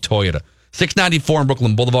Brookdale Toyota. 694 on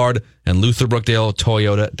Brooklyn Boulevard and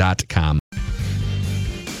LutherBrookdaleToyota.com.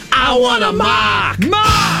 I want a mock.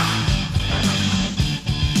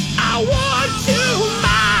 I want to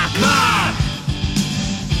mock.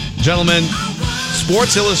 Gentlemen,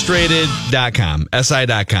 SportsIllustrated.com,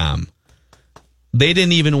 SI.com. They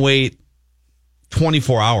didn't even wait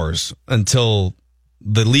 24 hours until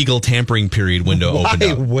the legal tampering period window opened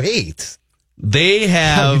up. Wait. They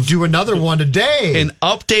have do another one today. An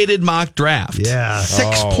updated mock draft. Yeah.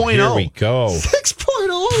 6.0. Here we go.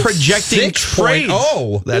 6.0. Projecting 6.0.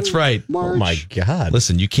 trades. That's right. Oh, my God.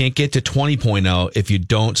 Listen, you can't get to 20.0 if you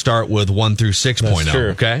don't start with 1 through 6.0. That's true.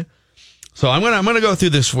 Okay? So I'm gonna go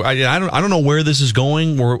through this. I don't know where this is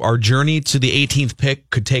going. Our journey to the 18th pick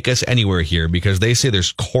could take us anywhere here because they say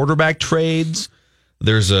there's quarterback trades,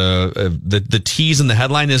 There's the tease in the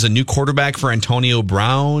headline is a new quarterback for Antonio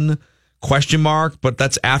Brown, ? But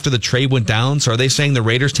that's after the trade went down. So are they saying the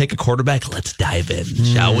Raiders take a quarterback? Let's dive in,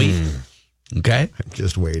 shall we? Okay. I'm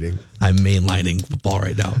just waiting. I'm mainlining football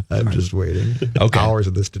right now. I'm just waiting. Okay. Hours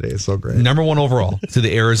of this today is so great. Number 1 overall to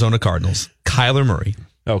the Arizona Cardinals, Kyler Murray.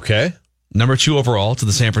 Okay. Number 2 overall to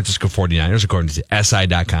the San Francisco 49ers, according to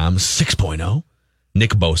SI.com, 6.0,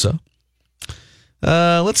 Nick Bosa.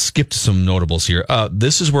 Let's skip to some notables here.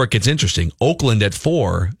 This is where it gets interesting. Oakland at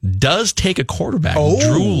 4 does take a quarterback,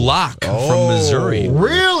 Drew Lock from Missouri.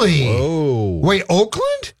 Really? Oh. Wait,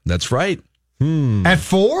 Oakland? That's right. At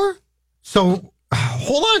 4? So,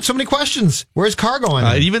 hold on. So many questions. Where's Carr going?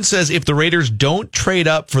 It even says if the Raiders don't trade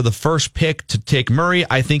up for the first pick to take Murray,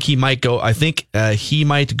 I think he might go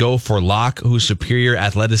for Lock, who's superior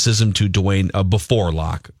athleticism to Dwayne before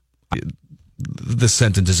Lock. This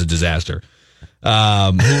sentence is a disaster.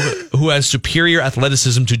 Who has superior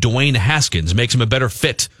athleticism to Dwayne Haskins, makes him a better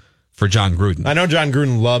fit for John Gruden. I know John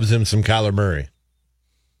Gruden loves him some Kyler Murray,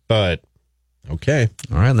 but okay.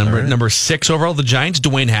 All right, number 6 overall, the Giants,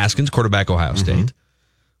 Dwayne Haskins, quarterback, Ohio State.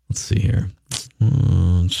 Let's see here.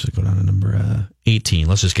 Let's just go down to number 18.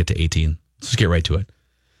 Let's just get to 18. Let's just get right to it.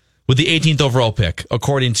 With the 18th overall pick,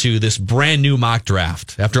 according to this brand new mock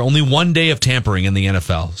draft, after only 1 day of tampering in the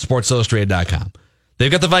NFL, SportsIllustrated.com, they've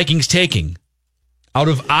got the Vikings taking out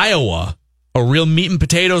of Iowa, a real meat and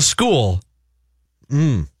potatoes school.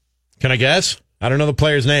 Can I guess? I don't know the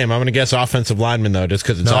player's name. I'm going to guess offensive lineman, though, just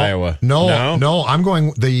because it's Iowa. No. I'm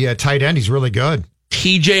going the tight end. He's really good.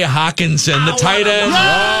 TJ Hawkinson, the tight end.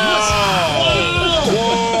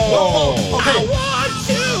 Whoa. Okay.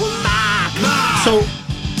 So,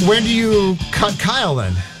 when do you cut Kyle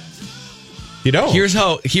then? You don't. Here's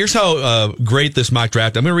how great this mock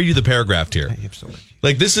draft. I'm going to read you the paragraph here.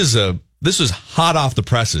 Like this is hot off the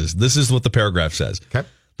presses. This is what the paragraph says. Okay.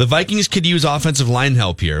 The Vikings could use offensive line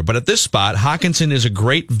help here, but at this spot, Hawkinson is a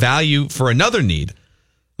great value for another need.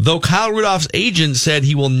 Though Kyle Rudolph's agent said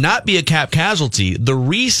he will not be a cap casualty, the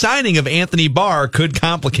re-signing of Anthony Barr could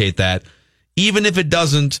complicate that. Even if it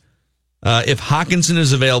doesn't, if Hawkinson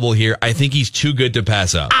is available here, I think he's too good to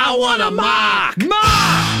pass up. I want a mock.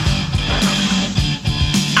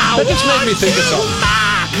 That just made me think of something.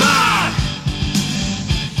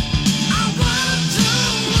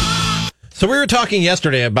 So we were talking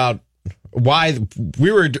yesterday about why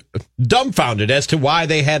we were dumbfounded as to why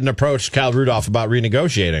they hadn't approached Kyle Rudolph about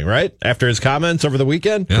renegotiating, right? After his comments over the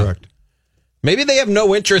weekend? Yeah. Correct. Maybe they have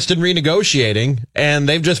no interest in renegotiating, and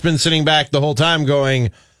they've just been sitting back the whole time going,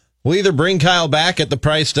 we'll either bring Kyle back at the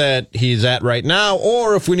price that he's at right now,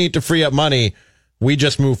 or if we need to free up money, we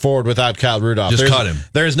just move forward without Kyle Rudolph. Cut him.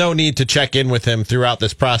 There's no need to check in with him throughout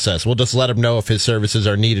this process. We'll just let him know if his services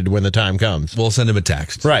are needed when the time comes. We'll send him a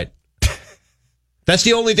text. Right. That's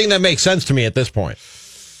the only thing that makes sense to me at this point.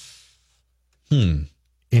 I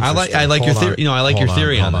like your theory. I like your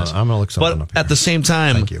theory on this. I'm going to look something up But here. at the same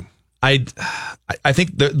time, Thank you. I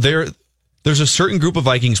think there's a certain group of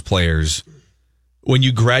Vikings players when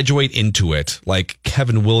you graduate into it, like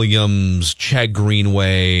Kevin Williams, Chad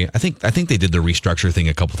Greenway. I think they did the restructure thing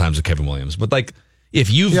a couple times with Kevin Williams. But like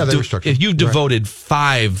if you've devoted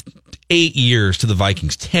 5-8 years to the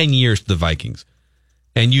Vikings, 10 years to the Vikings,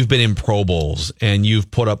 and you've been in Pro Bowls and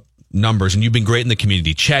you've put up numbers and you've been great in the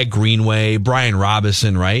community, Chad Greenway, Brian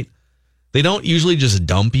Robinson, right? They don't usually just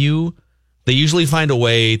dump you. They usually find a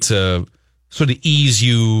way to sort of ease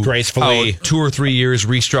you gracefully. Out 2 or 3 years,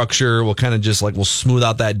 restructure. We'll kind of just we'll smooth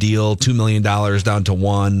out that deal, $2 million down to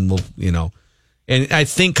 $1 million, And I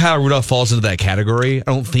think Kyle Rudolph falls into that category. I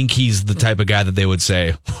don't think he's the type of guy that they would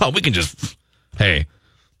say, well, we can just, hey,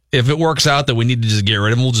 if it works out that we need to just get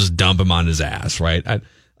rid of him, we'll just dump him on his ass, right?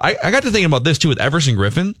 I got to thinking about this too with Everson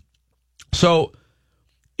Griffin. So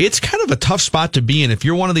it's kind of a tough spot to be in if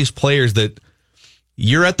you're one of these players that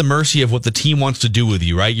you're at the mercy of what the team wants to do with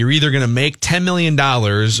you, right? You're either going to make $10 million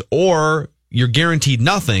or you're guaranteed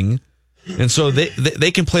nothing. And so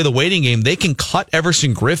they can play the waiting game. They can cut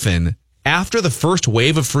Everson Griffin after the first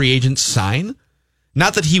wave of free agents sign.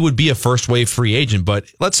 Not that he would be a first wave free agent, but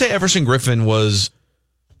let's say Everson Griffin was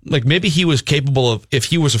maybe he was capable of, if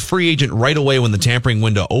he was a free agent right away when the tampering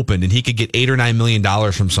window opened and he could get $8 or $9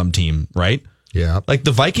 million from some team, right? Yeah. Like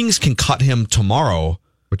the Vikings can cut him tomorrow.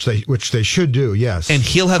 Which they should do, yes. And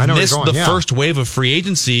he'll have missed the first wave of free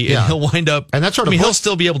agency, and he'll wind up. And that's he'll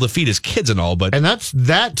still be able to feed his kids and all, but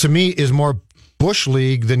that to me is more Bush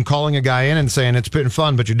League than calling a guy in and saying it's been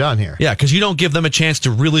fun, but you're done here. Yeah, because you don't give them a chance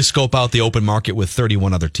to really scope out the open market with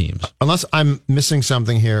 31 other teams. Unless I'm missing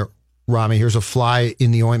something here. Rami, here's a fly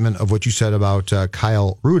in the ointment of what you said about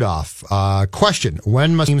Kyle Rudolph. Question,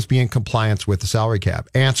 when must teams be in compliance with the salary cap?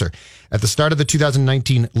 Answer, at the start of the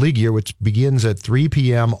 2019 league year, which begins at 3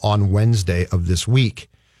 p.m. on Wednesday of this week.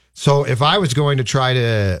 So if I was going to try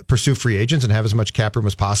to pursue free agents and have as much cap room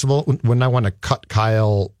as possible, wouldn't I want to cut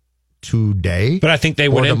Kyle today? But I think they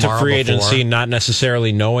went into free agency not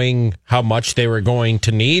necessarily knowing how much they were going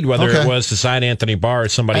to need, whether it was to sign Anthony Barr or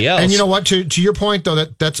somebody else. And you know what? To your point, though,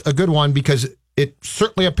 that's a good one because it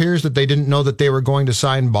certainly appears that they didn't know that they were going to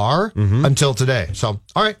sign Barr until today. So,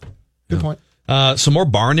 all right. Good point. Some more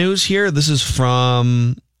Barr news here. This is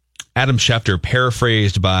from Adam Schefter,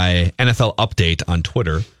 paraphrased by NFL Update on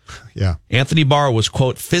Twitter. Yeah. Anthony Barr was,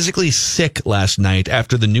 quote, physically sick last night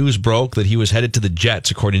after the news broke that he was headed to the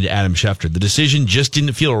Jets, according to Adam Schefter. The decision just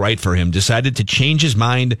didn't feel right for him. Decided to change his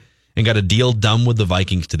mind and got a deal done with the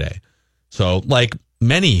Vikings today. So, like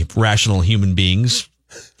many rational human beings,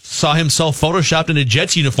 saw himself photoshopped in a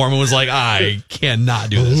Jets uniform and was like, I cannot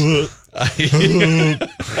do this.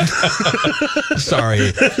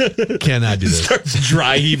 Sorry. Cannot do this. Starts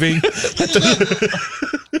dry heaving.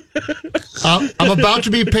 I'm about to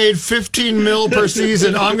be paid $15 million per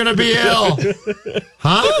season. I'm going to be ill.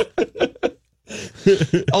 Huh?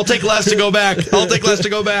 I'll take less to go back.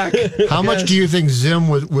 How much do you think Zim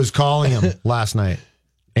was calling him last night?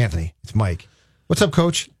 Anthony, it's Mike. What's up,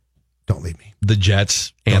 coach? Don't leave me. The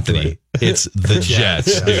Jets, Anthony. It's the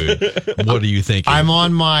Jets, dude. What are you thinking? I'm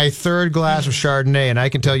on my third glass of Chardonnay, and I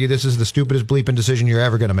can tell you this is the stupidest bleeping decision you're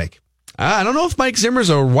ever going to make. I don't know if Mike Zimmer's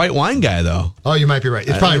a white wine guy, though. Oh, you might be right.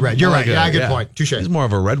 It's probably red. You're right. Yeah, good point. Touche. He's more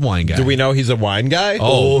of a red wine guy. Do we know he's a wine guy?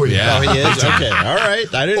 Oh, yeah. Oh, he is? Okay. All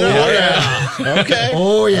right. I didn't know. Oh, yeah. Okay.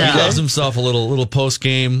 Oh, yeah. He loves himself a little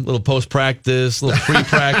post-game, little post-practice, little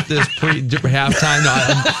pre-practice, halftime.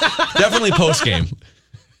 No, definitely post-game.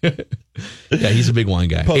 Yeah, he's a big wine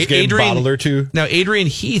guy. Post-game bottle or two. Now, Adrian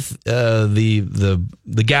Heath,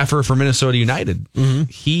 the gaffer for Minnesota United,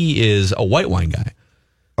 he is a white wine guy.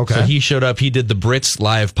 Okay. So he showed up. He did the Brits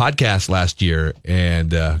Live podcast last year and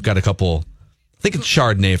got a couple, I think it's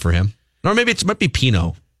Chardonnay for him. Or maybe it might be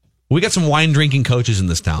Pinot. We got some wine drinking coaches in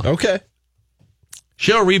this town. Okay.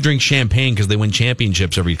 Cheryl Reeve drinks champagne because they win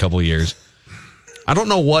championships every couple of years. I don't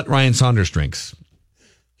know what Ryan Saunders drinks.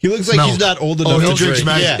 He looks like he's not old enough to drink.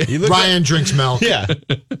 Yeah, Ryan drinks milk. Yeah.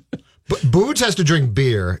 But Boots has to drink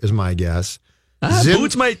beer, is my guess.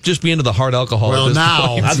 Boots might just be into the hard alcohol. Well, at this now.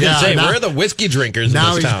 point. I was going to say, where are the whiskey drinkers now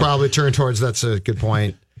in this he's town? probably turned towards, that's a good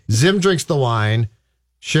point. Zim drinks the wine.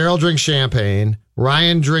 Cheryl drinks champagne.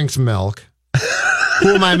 Ryan drinks milk.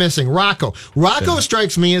 Who am I missing? Rocco. Rocco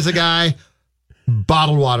strikes me as a guy,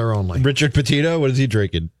 bottled water only. Richard Petito, what is he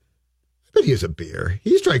drinking? But he has a beer.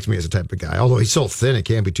 He strikes me as a type of guy. Although he's so thin, it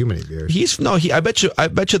can't be too many beers. I bet you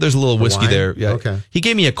there's a little whiskey wine? there. Yeah. Okay. He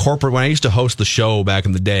gave me a corporate when I used to host the show back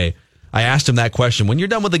in the day. I asked him that question. When you're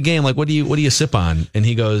done with the game, like what do you sip on? And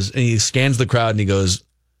he goes, and he scans the crowd and he goes,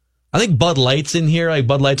 I think Bud Light's in here. Like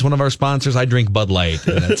Bud Light's one of our sponsors. I drink Bud Light.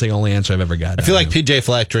 And that's the only answer I've ever got. I feel like PJ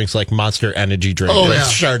Flack drinks like Monster Energy drink. Oh, with yeah.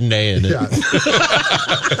 Chardonnay in it. Yeah.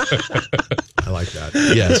 I like that.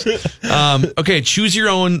 Yes. Okay. Choose your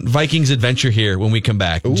own Vikings adventure here when we come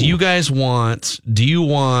back. Ooh. Do you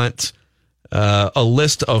want a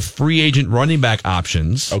list of free agent running back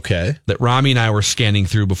options? Okay. That Rami and I were scanning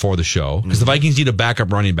through before the show because the Vikings need a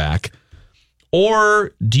backup running back.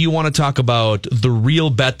 Or do you want to talk about the real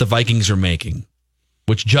bet the Vikings are making,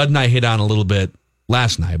 which Judd and I hit on a little bit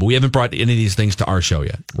last night, but we haven't brought any of these things to our show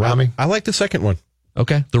yet. Rami? I like the second one.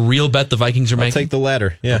 Okay. The real bet the Vikings are making? I'll take the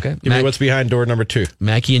latter. Yeah. Okay. Give me what's behind door number 2.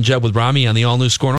 Mackie and Judd with Rami on the all-new Score.